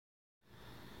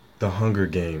The Hunger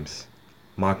Games,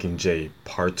 Mockingjay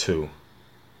Part 2,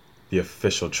 the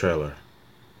official trailer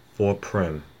for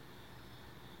Prim.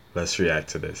 Let's react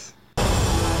to this.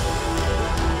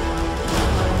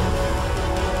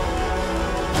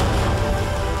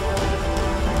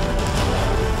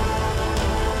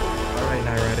 Alright,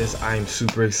 Night Riders, I am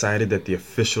super excited that the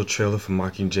official trailer for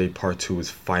Mockingjay Part 2 is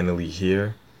finally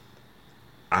here.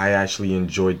 I actually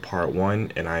enjoyed Part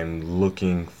 1 and I'm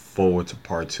looking forward to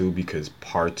Part 2 because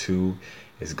Part 2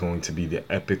 is going to be the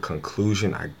epic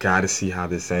conclusion. I gotta see how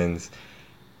this ends.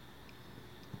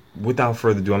 Without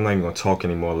further ado, I'm not even gonna talk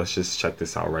anymore. Let's just check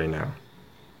this out right now.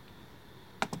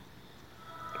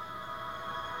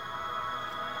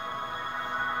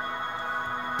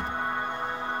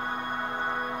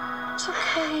 It's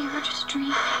okay, you were just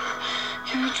dreaming.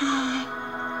 You were dreaming.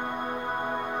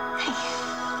 Hey,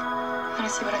 wanna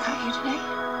see what I got you today?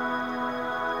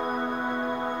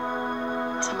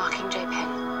 It's a Mockingjay pin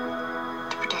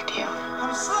to protect you.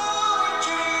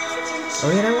 Oh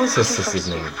yeah, that was her sister's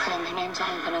name. Prim, your name's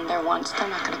only been in there once. They're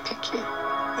not gonna pick you.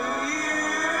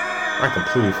 I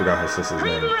completely forgot her sister's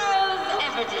name. I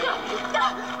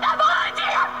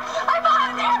volunteer! I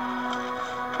volunteer!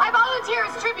 I volunteer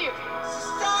as tribute.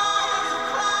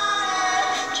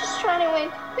 Just trying to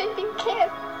win. Maybe you can.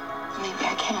 Maybe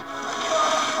I can.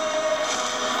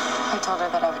 I told her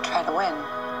that I would try to win.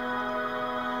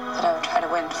 That I would try to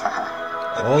win for her.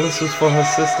 All this was for her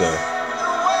sister.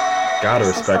 Gotta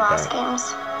respect Since the last that. games,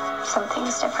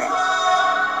 something's different.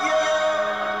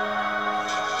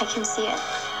 I can see it.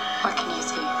 What can you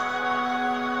see?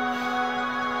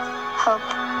 Hope.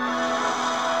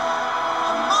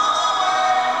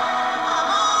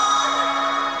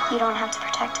 You don't have to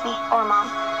protect me or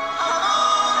Mom.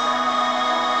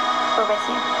 We're with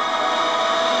you.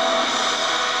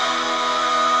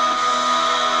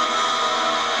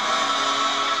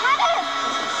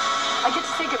 I get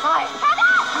to say goodbye.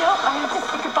 No, I have to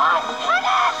say goodbye.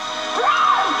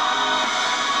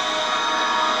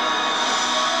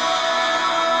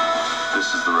 This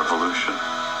is the revolution,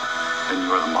 and you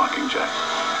are the Mockingjay.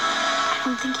 I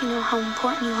don't think you know how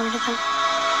important you are to them.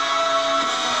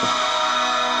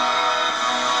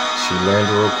 She learned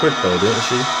real quick though, didn't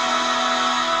she?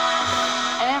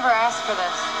 I never asked for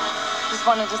this. Just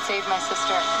wanted to save my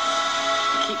sister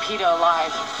and keep Peter alive.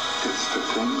 It's the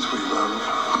things we love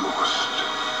most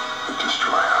that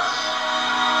destroy us.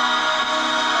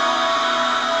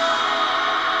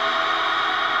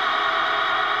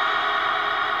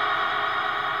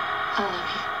 I love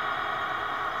you.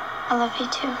 I love you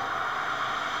too.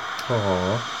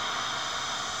 Aww.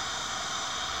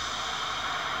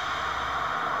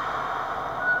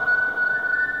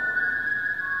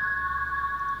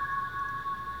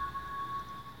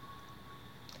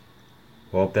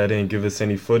 Well, that didn't give us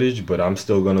any footage, but I'm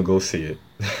still gonna go see it.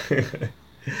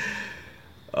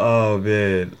 Oh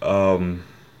man,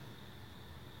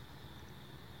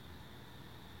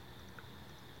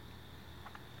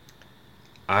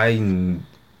 I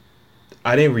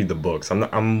didn't read the books.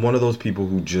 I'm one of those people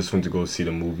who just went to go see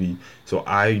the movie, so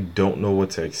I don't know what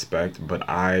to expect, but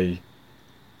I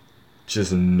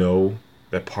just know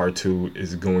that part 2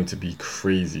 is going to be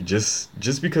crazy just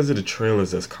because of the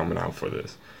trailers that's coming out for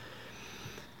this.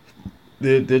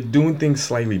 They're doing things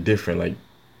slightly different, like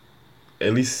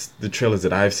at least the trailers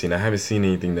that I've seen. I haven't seen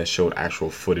anything that showed actual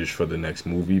footage for the next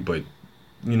movie, but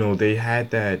you know, they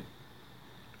had the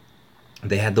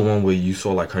one where you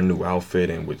saw like her new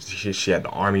outfit and which she had the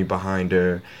army behind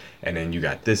her, and then you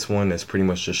got this one that's pretty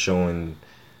much just showing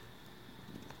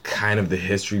kind of the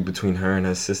history between her and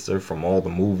her sister from all the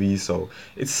movies. So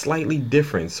it's slightly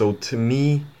different. So to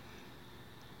me,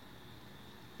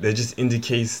 that just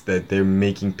indicates that they're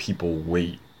making people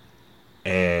wait.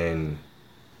 And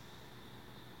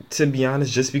to be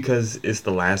honest, just because it's the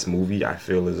last movie, I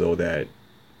feel as though that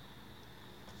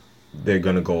they're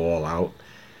gonna go all out.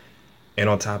 And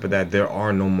on top of that, there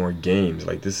are no more games.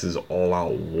 Like, this is all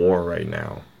out war right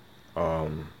now.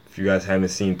 If you guys haven't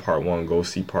seen part 1, go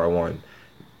see part 1.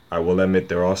 I will admit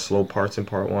there are slow parts in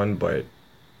part 1, but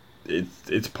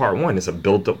it's part 1. It's a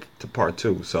build up to part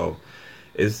 2. So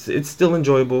it's still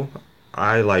enjoyable.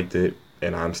 I liked it,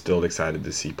 and I'm still excited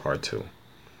to see part 2.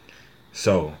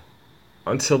 So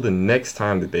until the next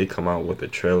time that they come out with a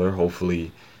trailer,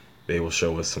 hopefully they will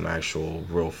show us some actual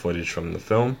real footage from the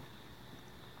film.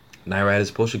 Night Riders,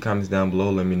 post your comments down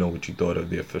below. Let me know what you thought of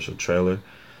the official trailer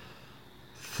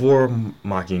for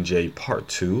Mockingjay Part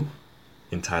 2,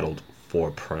 entitled For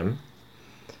Prim.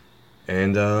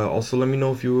 And also let me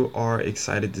know if you are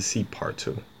excited to see Part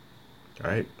 2.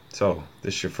 Alright, so if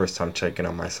this is your first time checking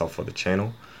out myself for the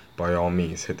channel, by all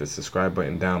means hit the subscribe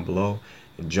button down below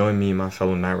and join me and my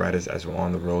fellow Night Riders as we're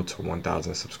on the road to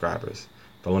 1,000 subscribers.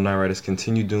 Fellow Night Riders,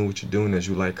 continue doing what you're doing as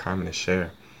you like, comment, and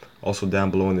share. Also,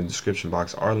 down below in the description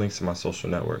box are links to my social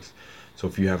networks. So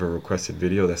if you have a requested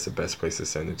video, that's the best place to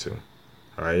send it to.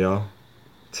 Alright, y'all?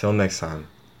 Till next time,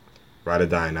 ride or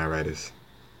die, Night Riders.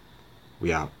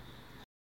 We out.